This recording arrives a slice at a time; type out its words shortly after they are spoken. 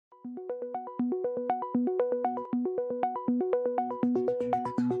Welcome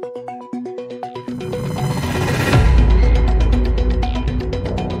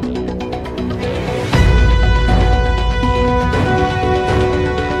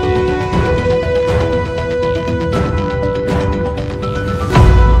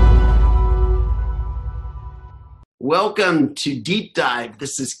to Deep Dive.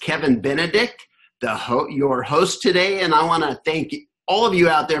 This is Kevin Benedict, your host today, and I want to thank all of you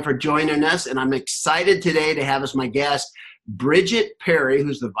out there for joining us, and I'm excited today to have as my guest Bridget Perry,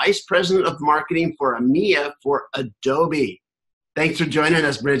 who's the Vice President of Marketing for EMEA for Adobe. Thanks for joining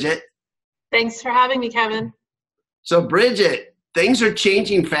us, Bridget. Thanks for having me, Kevin. So, Bridget, things are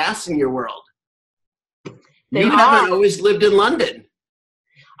changing fast in your world. They You haven't always lived in London.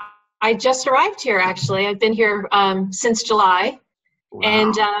 I just arrived here, actually. I've been here since July, wow.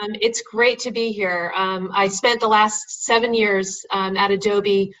 And it's great to be here. I spent the last 7 years at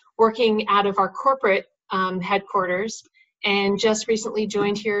Adobe working out of our corporate headquarters, and just recently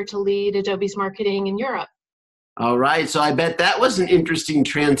joined here to lead Adobe's marketing in Europe. All right, so I bet that was an interesting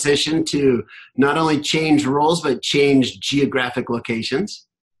transition to not only change roles, but change geographic locations.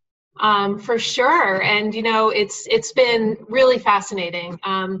 For sure, and it's been really fascinating.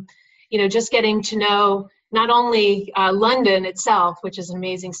 Just getting to know not only London itself, which is an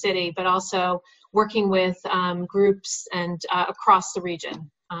amazing city, but also working with groups and across the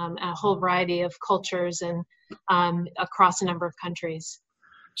region, a whole variety of cultures and across a number of countries.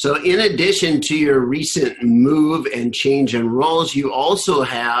 So in addition to your recent move and change in roles, you also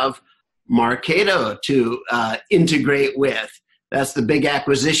have Marketo to integrate with. That's the big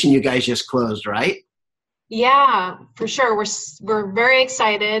acquisition you guys just closed, right? Yeah, for sure. We're very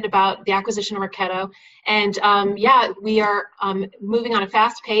excited about the acquisition of Marketo, and we are moving on a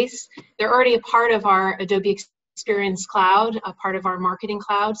fast pace. They're already a part of our Adobe Experience Cloud, a part of our Marketing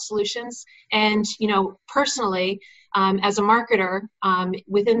Cloud solutions. And personally, as a marketer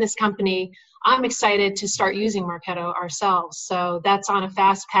within this company, I'm excited to start using Marketo ourselves. So that's on a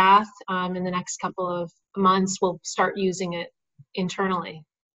fast path. In the next couple of months, we'll start using it internally.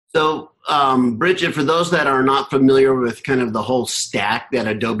 So, Bridget, for those that are not familiar with kind of the whole stack that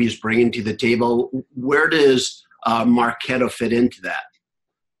Adobe is bringing to the table, where does Marketo fit into that?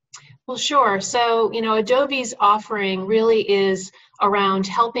 Well, sure. So, Adobe's offering really is around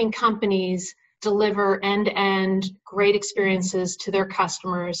helping companies deliver end-to-end great experiences to their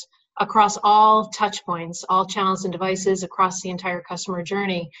customers across all touch points, all channels and devices across the entire customer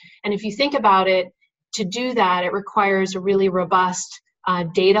journey. And if you think about it, to do that, it requires a really robust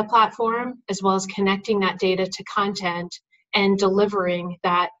data platform, as well as connecting that data to content and delivering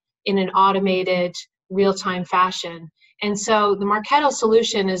that in an automated, real-time fashion. And so the Marketo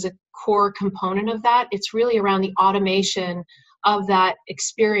solution is a core component of that. It's really around the automation of that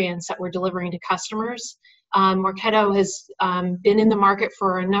experience that we're delivering to customers. Marketo has been in the market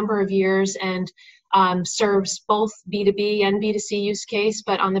for a number of years and serves both B2B and B2C use case,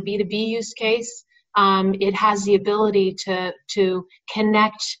 but on the B2B use case, it has the ability to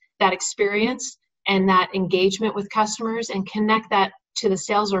connect that experience and that engagement with customers and connect that to the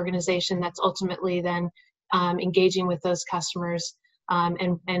sales organization that's ultimately then engaging with those customers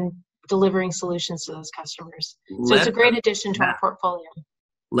and delivering solutions to those customers. So it's a great addition to our portfolio.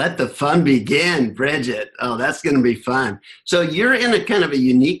 Let the fun begin, Bridget. Oh, that's going to be fun. So you're in a kind of a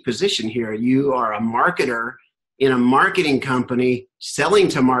unique position here. You are a marketer in a marketing company selling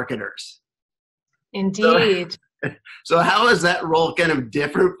to marketers. Indeed. So how is that role kind of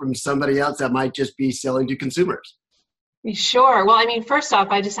different from somebody else that might just be selling to consumers? Sure. Well, first off,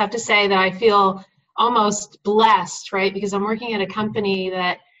 I just have to say that I feel almost blessed, right? Because I'm working at a company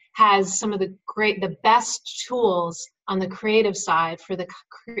that has some of the best tools on the creative side for the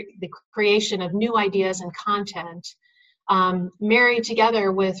creation of new ideas and content, married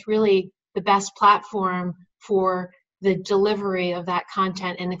together with really the best platform for the delivery of that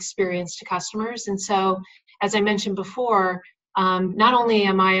content and experience to customers. And so, as I mentioned before, not only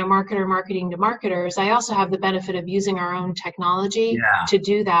am I a marketer marketing to marketers, I also have the benefit of using our own technology to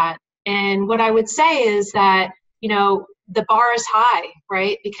do that. And what I would say is that, the bar is high,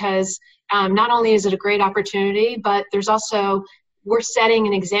 right? Because not only is it a great opportunity, but we're setting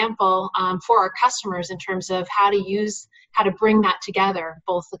an example for our customers in terms of how to bring that together,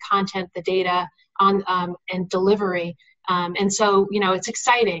 both the content, the data, and delivery. And so, it's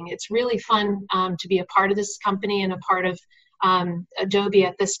exciting. It's really fun to be a part of this company and a part of Adobe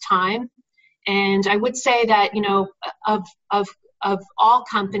at this time. And I would say that, of all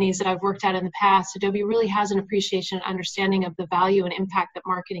companies that I've worked at in the past, Adobe really has an appreciation and understanding of the value and impact that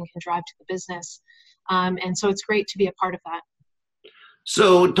marketing can drive to the business. And so it's great to be a part of that.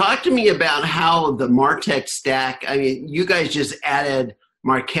 So talk to me about how the MarTech stack, I mean, you guys just added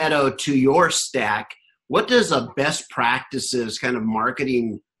Marketo to your stack. What does a best practices kind of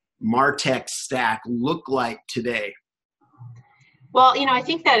marketing MarTech stack look like today? Well, I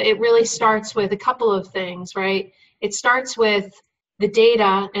think that it really starts with a couple of things, right? It starts with the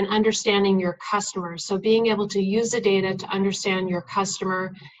data and understanding your customers. So being able to use the data to understand your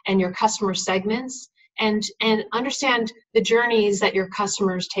customer and your customer segments and understand the journeys that your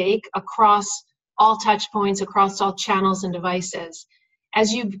customers take across all touch points, across all channels and devices.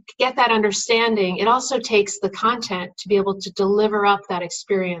 As you get that understanding, it also takes the content to be able to deliver up that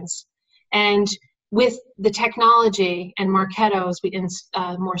experience. And with the technology and Marketo,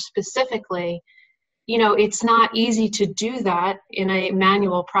 more specifically, it's not easy to do that in a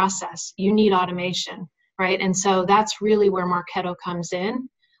manual process. You need automation, right? And so that's really where Marketo comes in.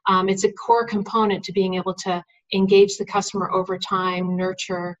 It's a core component to being able to engage the customer over time,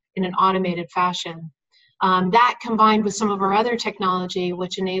 nurture in an automated fashion. That combined with some of our other technology,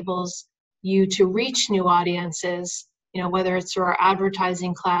 which enables you to reach new audiences, whether it's through our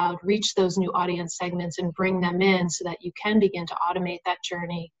advertising cloud, reach those new audience segments and bring them in so that you can begin to automate that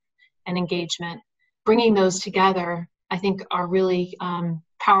journey and engagement. Bringing those together, I think, are really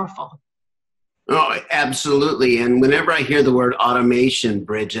powerful. Oh, absolutely. And whenever I hear the word automation,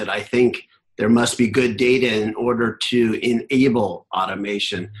 Bridget, I think there must be good data in order to enable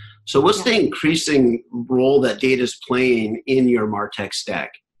automation. So what's the increasing role that data is playing in your MarTech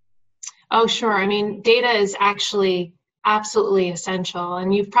stack? Oh, sure. I mean, data is actually absolutely essential.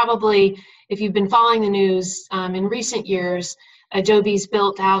 And you've probably, if you've been following the news in recent years, Adobe's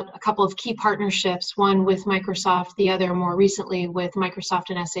built out a couple of key partnerships, one with Microsoft, the other more recently with Microsoft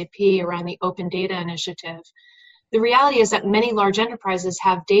and SAP around the Open Data Initiative. The reality is that many large enterprises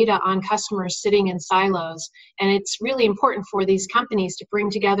have data on customers sitting in silos, and it's really important for these companies to bring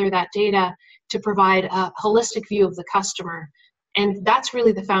together that data to provide a holistic view of the customer. And that's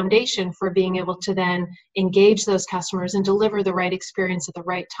really the foundation for being able to then engage those customers and deliver the right experience at the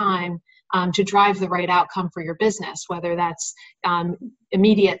right time to drive the right outcome for your business, whether that's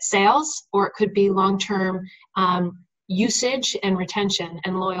immediate sales or it could be long-term usage and retention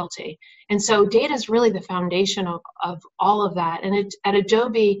and loyalty. And so data is really the foundation of all of that. And at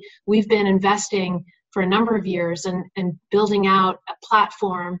Adobe, we've been investing for a number of years and building out a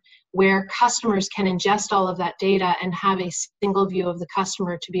platform where customers can ingest all of that data and have a single view of the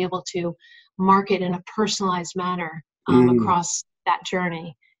customer to be able to market in a personalized manner across that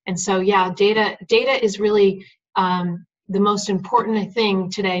journey. And so, yeah, data is really the most important thing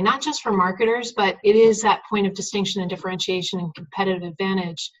today, not just for marketers, but it is that point of distinction and differentiation and competitive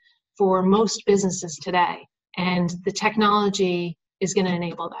advantage for most businesses today. And the technology is going to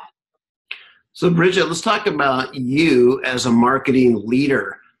enable that. So, Bridget, let's talk about you as a marketing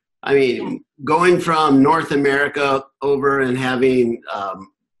leader. I mean, going from North America over and having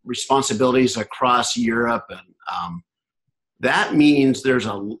responsibilities across Europe, and that means there's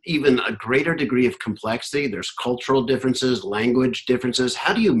even a greater degree of complexity. There's cultural differences, language differences.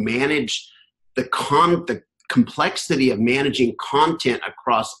 How do you manage the complexity of managing content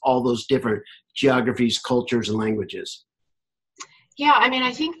across all those different geographies, cultures, and languages? Yeah, I mean,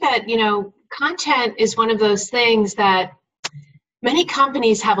 I think that, content is one of those things that many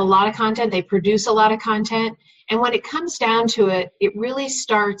companies have a lot of content. They produce a lot of content. And when it comes down to it, it really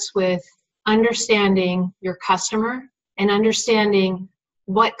starts with understanding your customer and understanding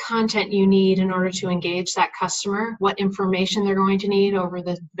what content you need in order to engage that customer, what information they're going to need over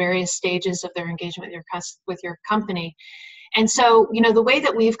the various stages of their engagement with your company. And so, the way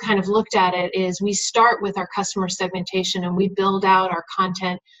that we've kind of looked at it is we start with our customer segmentation and we build out our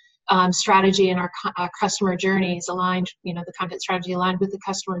content strategy and our customer journeys aligned, the content strategy aligned with the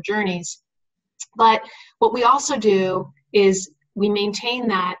customer journeys. But what we also do is we maintain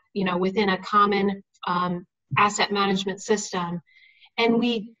that, within a common asset management system. And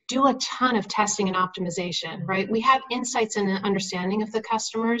we do a ton of testing and optimization, right? We have insights and an understanding of the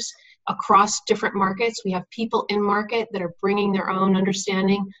customers across different markets. We have people in market that are bringing their own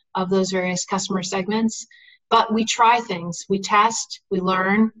understanding of those various customer segments. But we try things, we test, we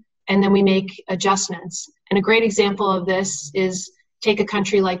learn, and then we make adjustments. And a great example of this is take a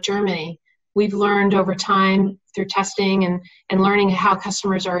country like Germany. We've learned over time through testing and learning how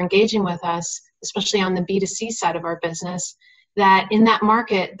customers are engaging with us, especially on the B2C side of our business, that in that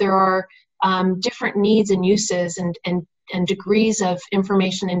market there are different needs and uses and degrees of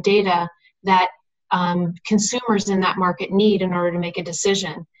information and data that consumers in that market need in order to make a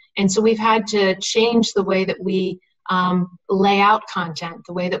decision. And so we've had to change the way that we lay out content,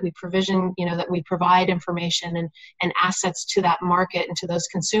 the way that we provision, that we provide information and assets to that market and to those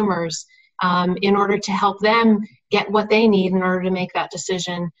consumers in order to help them get what they need in order to make that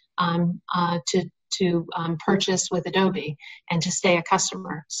decision to purchase with Adobe and to stay a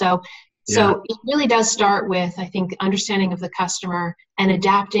customer. So it really does start with, I think, understanding of the customer and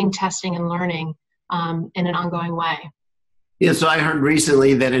adapting, testing, and learning in an ongoing way. Yeah, so I heard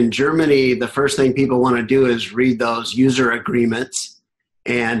recently that in Germany, the first thing people want to do is read those user agreements.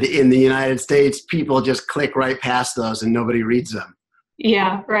 And in the United States, people just click right past those and nobody reads them.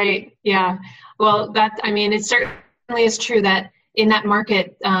 Yeah, right. Yeah. Well, it certainly is true that in that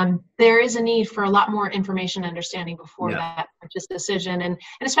market, there is a need for a lot more information understanding before that purchase decision. And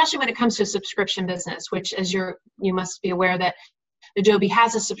especially when it comes to a subscription business, which as you must be aware that Adobe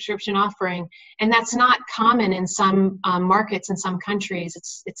has a subscription offering, and that's not common in some markets in some countries.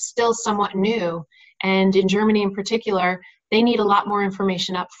 It's still somewhat new, and in Germany in particular, they need a lot more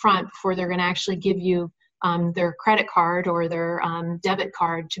information up front before they're going to actually give you their credit card or their debit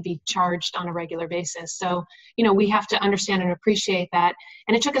card to be charged on a regular basis. So, we have to understand and appreciate that.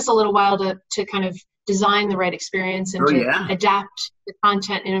 And it took us a little while to kind of design the right experience and adapt the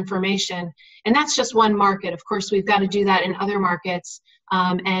content and information. And that's just one market. Of course, we've got to do that in other markets.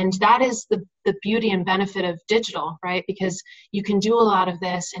 And that is the beauty and benefit of digital, right? Because you can do a lot of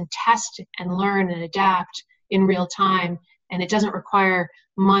this and test and learn and adapt in real time. And it doesn't require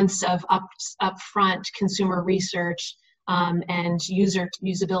months of upfront consumer research and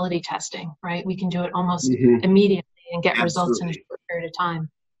usability testing, right? We can do it almost immediately and get results in a short period of time.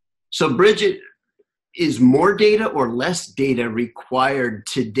 So Bridget, is more data or less data required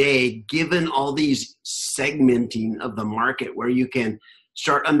today, given all these segmenting of the market where you can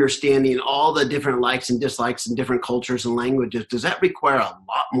start understanding all the different likes and dislikes in different cultures and languages? Does that require a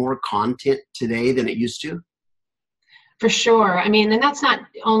lot more content today than it used to? For sure. And that's not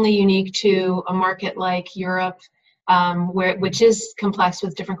only unique to a market like Europe, which is complex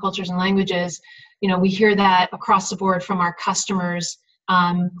with different cultures and languages. We hear that across the board from our customers,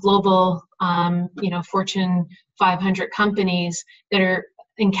 global, Fortune 500 companies that are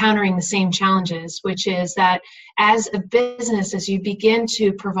encountering the same challenges, which is that as a business, as you begin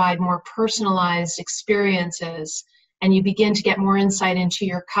to provide more personalized experiences and you begin to get more insight into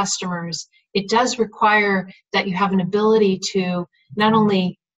your customers, it does require that you have an ability to not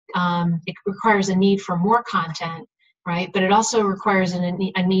only, it requires a need for more content, right? But it also requires a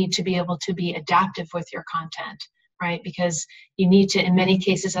need to be able to be adaptive with your content, right? Because you need to, in many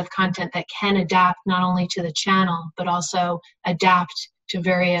cases, have content that can adapt not only to the channel, but also adapt to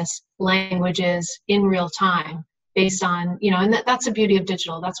various languages in real time based on, and that's the beauty of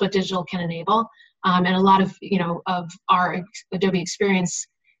digital. That's what digital can enable. And a lot of, of our Adobe Experience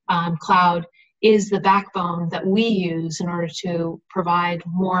Cloud is the backbone that we use in order to provide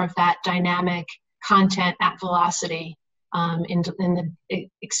more of that dynamic content at velocity in the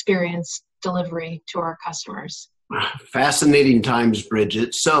experience delivery to our customers. Fascinating times,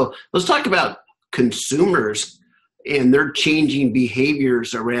 Bridget. So let's talk about consumers and their changing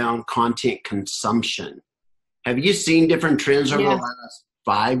behaviors around content consumption. Have you seen different trends over the last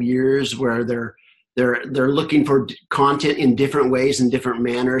 5 years where they're looking for content in different ways and different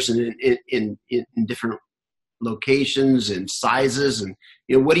manners and in different locations and sizes? And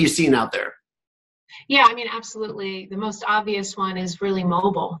what are you seeing out there? Yeah, absolutely. The most obvious one is really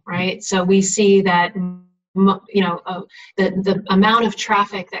mobile, right? So we see that the amount of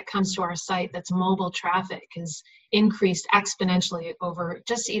traffic that comes to our site that's mobile traffic has increased exponentially over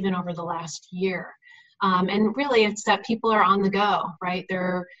the last year. And really it's that people are on the go, right?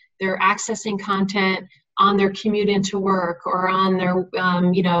 They're accessing content on their commute into work or on their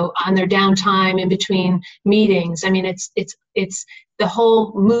on their downtime in between meetings. It's the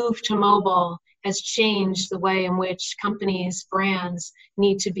whole move to mobile has changed the way in which companies, brands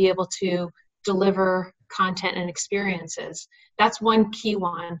need to be able to deliver content and experiences. That's one key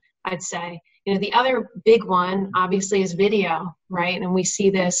one, I'd say. The other big one, obviously, is video, right? And we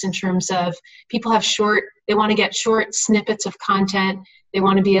see this in terms of people they want to get short snippets of content. They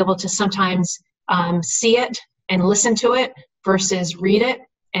want to be able to sometimes see it and listen to it versus read it.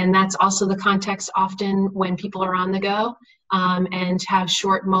 And that's also the context often when people are on the go and have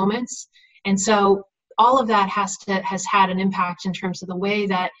short moments. And so all of that has had an impact in terms of the way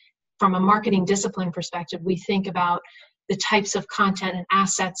that, from a marketing discipline perspective, we think about the types of content and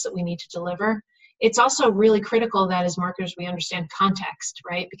assets that we need to deliver. It's also really critical that as marketers we understand context,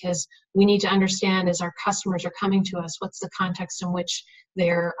 right? Because we need to understand as our customers are coming to us, what's the context in which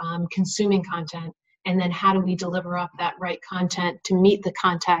they're consuming content, and then how do we deliver up that right content to meet the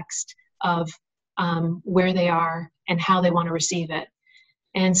context of where they are and how they want to receive it.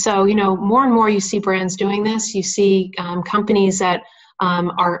 And so, more and more you see brands doing this. You see companies that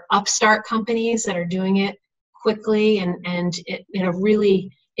are upstart companies that are doing it quickly and in a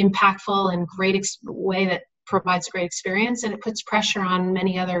really impactful and great way that provides a great experience. And it puts pressure on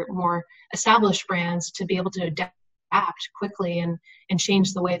many other more established brands to be able to adapt quickly and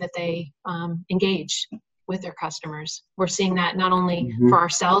change the way that they engage with their customers. We're seeing that not only for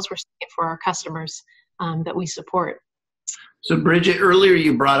ourselves, we're seeing it for our customers that we support. So Bridget, earlier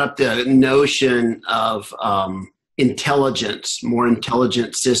you brought up the notion of intelligence, more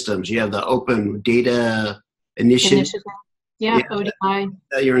intelligent systems. You have the Open Data Initiative. Yeah, ODI.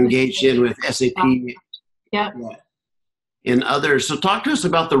 That you're engaged in with SAP. Yeah. And others. So talk to us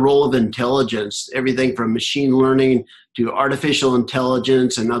about the role of intelligence, everything from machine learning to artificial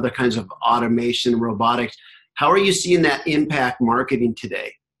intelligence and other kinds of automation, robotics. How are you seeing that impact marketing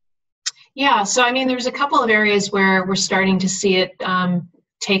today? Yeah, so there's a couple of areas where we're starting to see it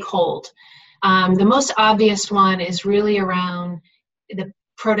take hold. The most obvious one is really around the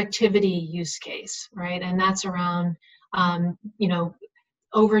productivity use case, right? And that's around,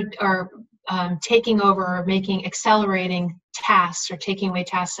 taking over or accelerating tasks or taking away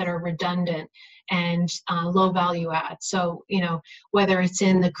tasks that are redundant and low value add. So, whether it's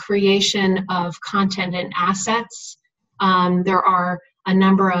in the creation of content and assets, there are a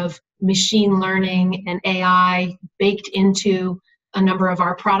number of machine learning and AI baked into a number of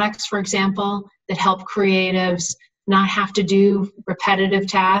our products, for example, that help creatives not have to do repetitive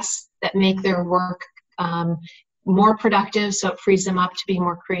tasks that make their work more productive, so it frees them up to be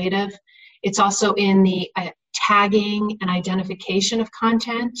more creative. It's also in the tagging and identification of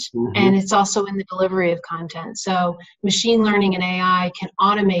content, and it's also in the delivery of content. So machine learning and AI can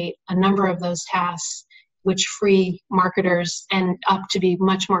automate a number of those tasks, which free marketers and up to be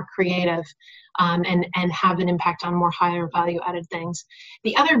much more creative and have an impact on more higher value added things.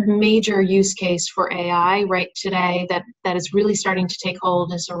 The other major use case for AI right today that is really starting to take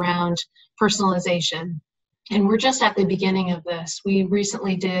hold is around personalization. And we're just at the beginning of this. We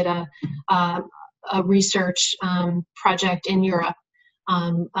recently did a research project in Europe.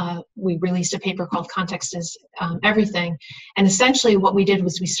 We released a paper called Context is Everything. And essentially what we did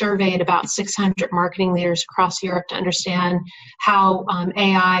was we surveyed about 600 marketing leaders across Europe to understand how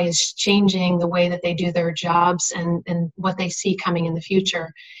AI is changing the way that they do their jobs and what they see coming in the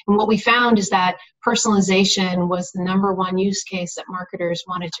future. And what we found is that personalization was the number one use case that marketers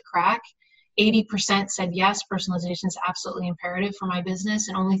wanted to crack. 80% said, yes, personalization is absolutely imperative for my business,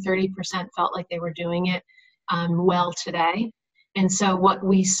 and only 30% felt like they were doing it well today. And so what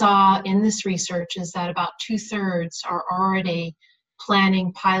we saw in this research is that about 2/3 are already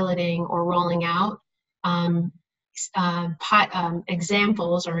planning, piloting, or rolling out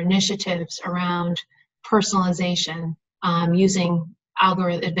examples or initiatives around personalization using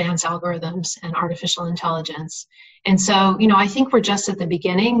advanced algorithms and artificial intelligence. And so, I think we're just at the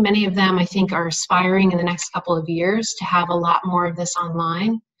beginning. Many of them, I think, are aspiring in the next couple of years to have a lot more of this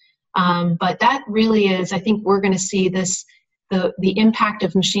online. But that really is, I think we're going to see this, the impact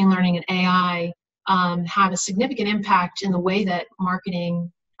of machine learning and AI have a significant impact in the way that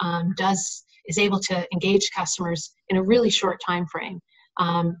marketing is able to engage customers in a really short time frame.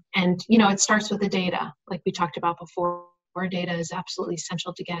 And it starts with the data, like we talked about before. Our data is absolutely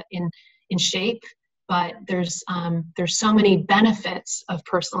essential to get in shape, but there's so many benefits of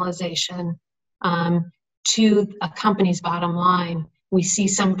personalization to a company's bottom line. We see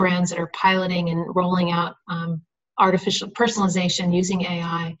some brands that are piloting and rolling out artificial personalization using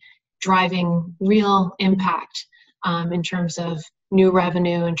AI, driving real impact in terms of new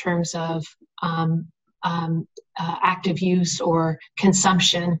revenue, in terms of active use or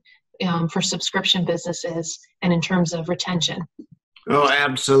consumption for subscription businesses, and in terms of retention. Oh,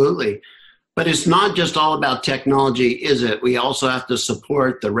 absolutely. But it's not just all about technology, is it? We also have to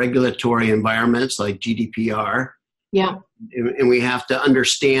support the regulatory environments like GDPR. Yeah. And we have to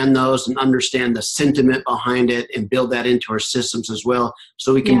understand those and understand the sentiment behind it and build that into our systems as well,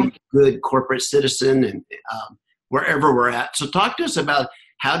 so we can be a good corporate citizen and wherever we're at. So talk to us about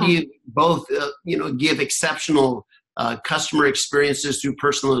how do you both give exceptional customer experiences through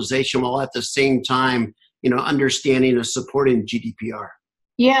personalization while at the same time understanding and supporting GDPR.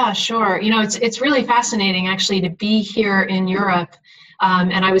 Yeah, sure. It's really fascinating actually to be here in Europe,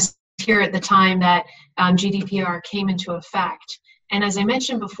 and I was here at the time that GDPR came into effect. And as I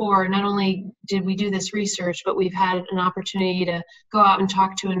mentioned before, not only did we do this research, but we've had an opportunity to go out and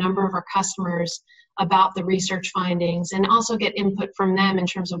talk to a number of our customers about the research findings and also get input from them in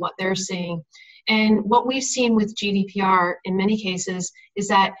terms of what they're seeing. And what we've seen with GDPR in many cases is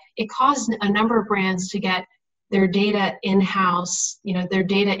that it caused a number of brands to get their data in-house, their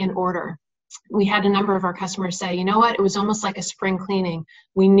data in order. We had a number of our customers say, you know what, it was almost like a spring cleaning.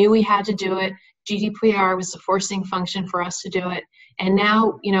 We knew we had to do it. GDPR was the forcing function for us to do it. And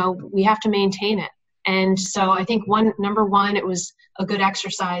now, we have to maintain it. And so I think number one, it was a good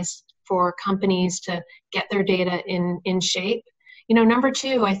exercise for companies to get their data in shape. Number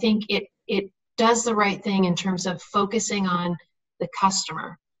two, I think it does the right thing in terms of focusing on the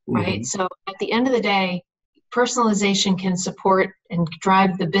customer, right? Mm-hmm. So at the end of the day, personalization can support and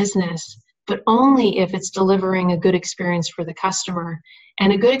drive the business, but only if it's delivering a good experience for the customer.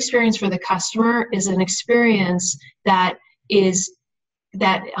 And a good experience for the customer is an experience that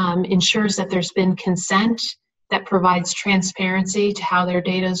ensures that there's been consent, that provides transparency to how their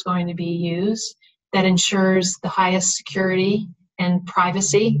data is going to be used, that ensures the highest security and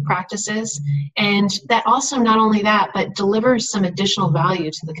privacy practices, and that also not only that, but delivers some additional value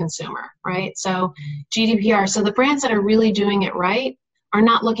to the consumer, right? So GDPR, so the brands that are really doing it right are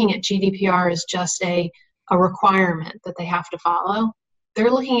not looking at GDPR as just a requirement that they have to follow. They're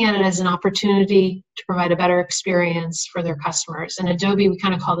looking at it as an opportunity to provide a better experience for their customers. And Adobe, we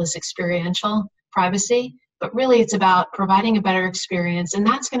kind of call this experiential privacy, but really it's about providing a better experience, and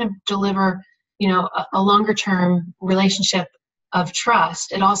that's going to deliver, a longer term relationship of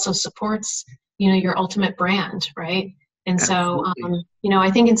trust. It also supports, your ultimate brand, right? And so,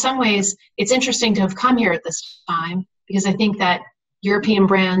 I think in some ways it's interesting to have come here at this time, because I think that European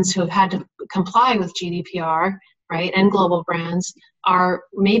brands who have had to comply with GDPR, right, and global brands are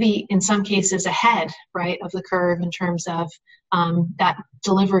maybe in some cases ahead, right, of the curve in terms of that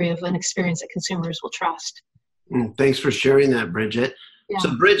delivery of an experience that consumers will trust. Thanks for sharing that, Bridget. Yeah.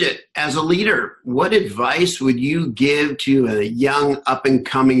 So Bridget, as a leader, what advice would you give to a young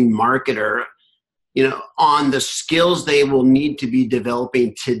up-and-coming marketer, on the skills they will need to be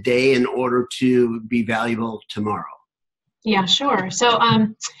developing today in order to be valuable tomorrow? Yeah, sure. So,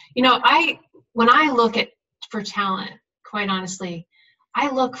 when I look for talent, quite honestly, I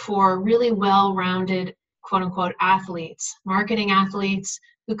look for really well-rounded, quote-unquote, athletes, marketing athletes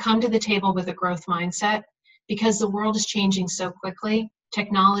who come to the table with a growth mindset, because the world is changing so quickly.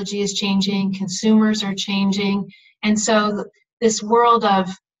 Technology is changing, consumers are changing, and so this world of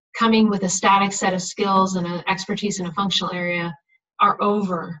coming with a static set of skills and an expertise in a functional area are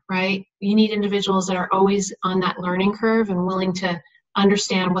over, right? You need individuals that are always on that learning curve and willing to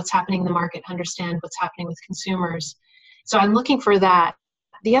understand what's happening in the market, understand what's happening with consumers. So I'm looking for that.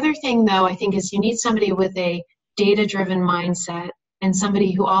 The other thing, though, I think is you need somebody with a data-driven mindset and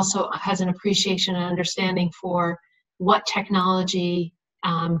somebody who also has an appreciation and understanding for what technology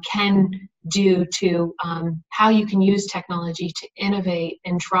can do to how you can use technology to innovate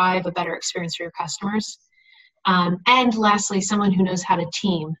and drive a better experience for your customers. And lastly, someone who knows how to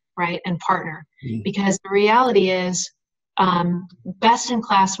team, right, and partner. Because the reality is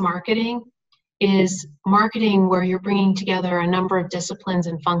best-in-class marketing is marketing where you're bringing together a number of disciplines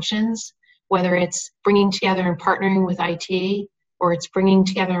and functions, whether it's bringing together and partnering with IT, or it's bringing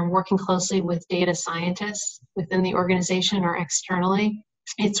together and working closely with data scientists within the organization or externally.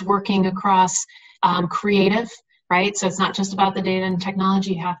 It's working across creative, right? So it's not just about the data and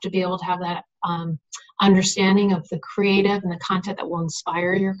technology. You have to be able to have that understanding of the creative and the content that will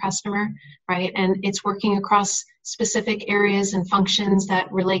inspire your customer, right? And it's working across specific areas and functions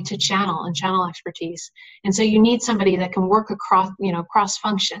that relate to channel and channel expertise. And so you need somebody that can work across, cross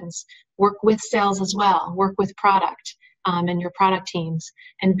functions, work with sales as well, work with product and your product teams,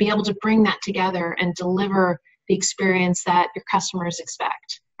 and be able to bring that together and deliver the experience that your customers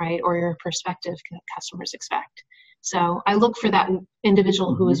expect, right? Or your prospective customers expect. So I look for that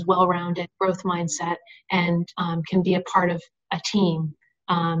individual who is well-rounded, growth mindset, and can be a part of a team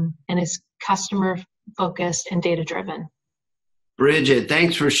and is customer-focused and data-driven. Bridget,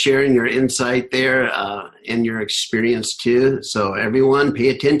 thanks for sharing your insight there and your experience too. So everyone, pay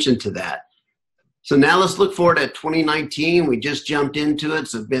attention to that. So now let's look forward at 2019. We just jumped into it.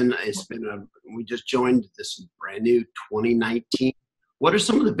 So we just joined this brand new 2019. What are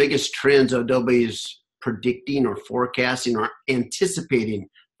some of the biggest trends Adobe is predicting or forecasting or anticipating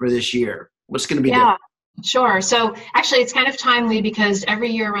for this year? What's going to be different? Sure. So actually it's kind of timely because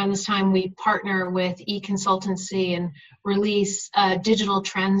every year around this time we partner with eConsultancy and release a digital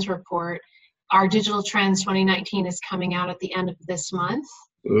trends report. Our digital trends 2019 is coming out at the end of this month.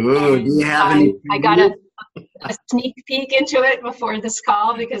 Ooh, do you have any? I got a sneak peek into it before this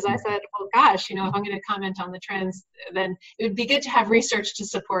call because I said, well, gosh, if I'm going to comment on the trends, then it would be good to have research to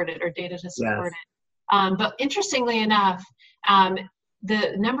support it or data to support it. But interestingly enough,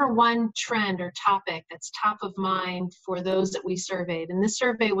 the number one trend or topic that's top of mind for those that we surveyed, and this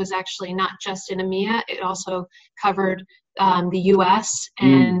survey was actually not just in EMEA, it also covered the US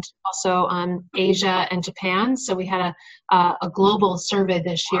and also Asia and Japan. So we had a global survey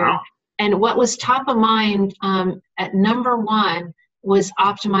this year. Wow. And what was top of mind at number one was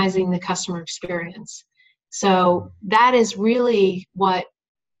optimizing the customer experience. So that is really what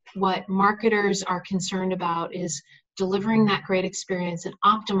marketers are concerned about, is delivering that great experience and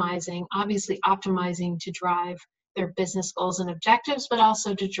obviously optimizing to drive their business goals and objectives, but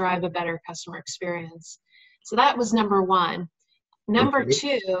also to drive a better customer experience. So that was number one. Number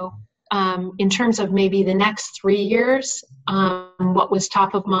two, in terms of maybe the next 3 years, what was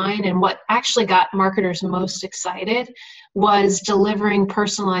top of mind and what actually got marketers most excited was delivering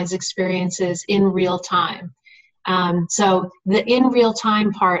personalized experiences in real time. So the in real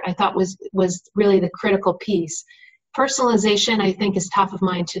time part, I thought was really the critical piece. Personalization, I think, is top of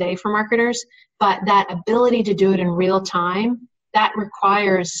mind today for marketers, but that ability to do it in real time, that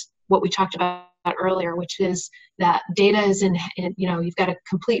requires what we talked about earlier, which is that data is you've got a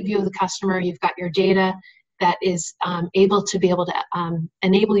complete view of the customer, you've got your data that is able to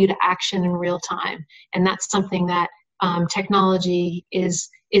enable you to action in real time. And that's something that technology is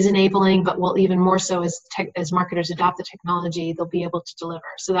enabling, but will even more so as marketers adopt the technology, they'll be able to deliver.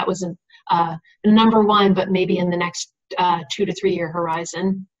 So that was number one, but maybe in the next 2 to 3 year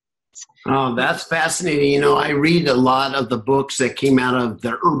horizon. Oh, that's fascinating. I read a lot of the books that came out of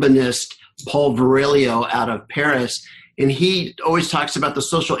the urbanist Paul Virilio out of Paris, and he always talks about the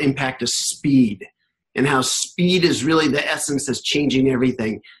social impact of speed and how speed is really the essence that's changing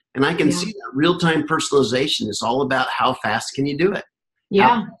everything. And I can see that real-time personalization is all about how fast can you do it? Yeah.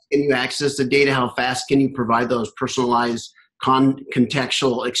 How fast can you access the data? How fast can you provide those personalized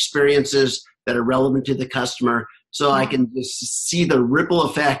contextual experiences that are relevant to the customer? So I can just see the ripple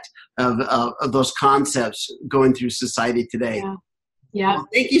effect of those concepts going through society today. Yeah. Yeah. Well,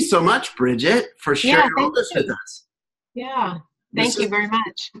 thank you so much, Bridget, for sharing all this with us. Yeah. Thank you very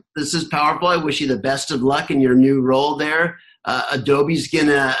much. This is powerful. I wish you the best of luck in your new role there. Adobe's be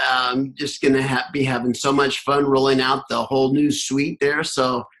having so much fun rolling out the whole new suite there.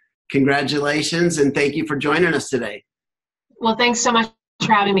 So congratulations, and thank you for joining us today. Well, thanks so much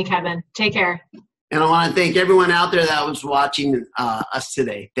for having me, Kevin. Take care. And I want to thank everyone out there that was watching us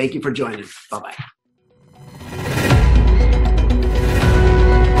today. Thank you for joining. Bye-bye.